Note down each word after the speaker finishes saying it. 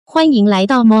欢迎来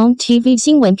到 MonTV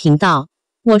新闻频道，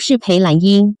我是裴兰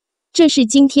英。这是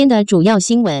今天的主要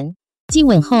新闻：激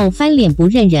吻后翻脸不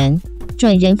认人，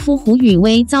准人夫胡宇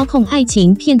威遭控爱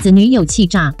情骗子女友气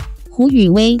炸。胡宇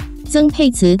威、曾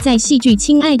沛慈在戏剧《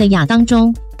亲爱的亚当》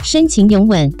中深情拥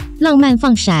吻，浪漫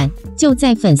放闪，就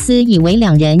在粉丝以为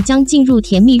两人将进入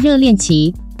甜蜜热恋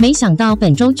期，没想到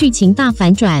本周剧情大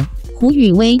反转，胡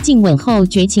宇威竟吻后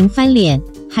绝情翻脸。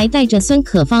还带着孙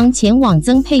可芳前往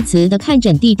曾沛慈的看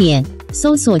诊地点，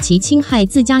搜索其侵害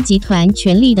自家集团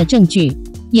权利的证据。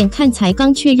眼看才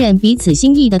刚确认彼此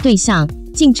心意的对象，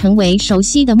竟成为熟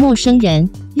悉的陌生人，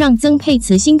让曾沛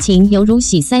慈心情犹如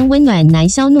洗三温暖难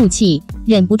消怒气，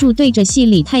忍不住对着戏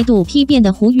里态度批变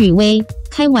的胡宇威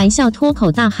开玩笑脱口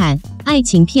大喊“爱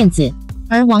情骗子”。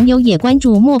而网友也关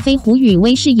注，莫非胡宇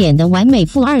威饰演的完美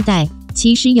富二代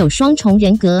其实有双重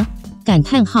人格？感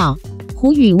叹号。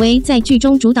胡宇威在剧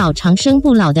中主导长生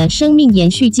不老的生命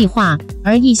延续计划，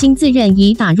而一心自认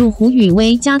已打入胡宇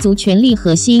威家族权力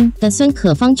核心的孙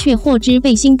可芳却获知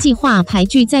被新计划排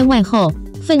拒在外后，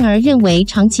愤而认为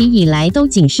长期以来都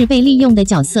仅是被利用的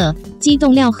角色，激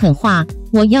动撂狠话：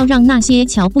我要让那些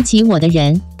瞧不起我的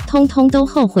人，通通都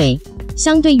后悔。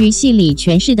相对于戏里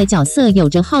诠释的角色有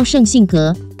着好胜性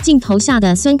格，镜头下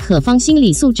的孙可芳心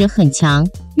理素质很强，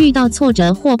遇到挫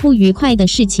折或不愉快的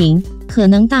事情，可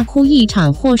能大哭一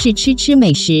场或是吃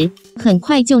美食，很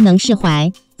快就能释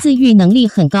怀，自愈能力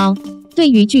很高。对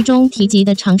于剧中提及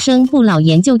的长生不老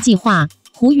研究计划，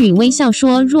胡宇微笑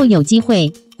说若有机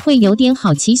会，会有点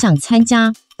好奇想参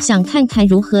加，想看看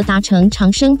如何达成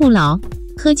长生不老，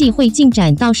科技会进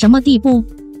展到什么地步。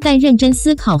但认真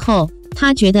思考后，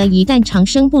他觉得一旦长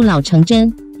生不老成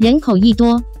真，人口一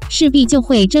多，势必就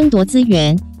会争夺资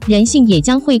源，人性也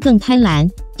将会更贪婪，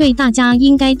对大家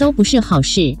应该都不是好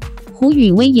事。胡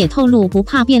宇威也透露不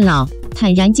怕变老，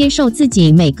坦然接受自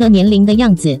己每个年龄的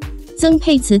样子。曾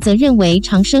沛慈则认为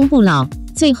长生不老，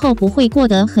最后不会过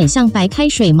得很像白开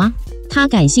水吗？他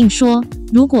感性说，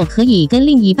如果可以跟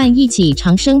另一半一起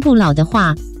长生不老的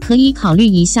话，可以考虑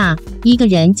一下，一个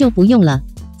人就不用了。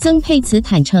曾沛慈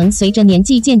坦诚，随着年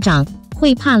纪渐长，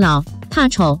会怕老、怕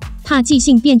丑、怕记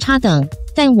性变差等，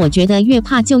但我觉得越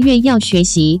怕就越要学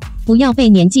习，不要被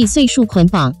年纪岁数捆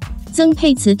绑。曾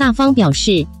沛慈大方表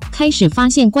示，开始发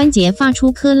现关节发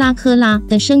出克拉克拉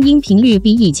的声音频率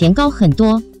比以前高很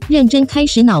多，认真开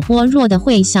始脑波弱的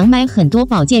会想买很多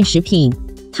保健食品。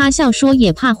他笑说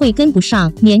也怕会跟不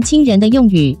上年轻人的用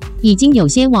语，已经有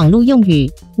些网络用语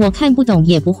我看不懂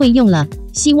也不会用了，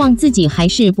希望自己还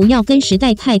是不要跟时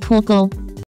代太脱钩。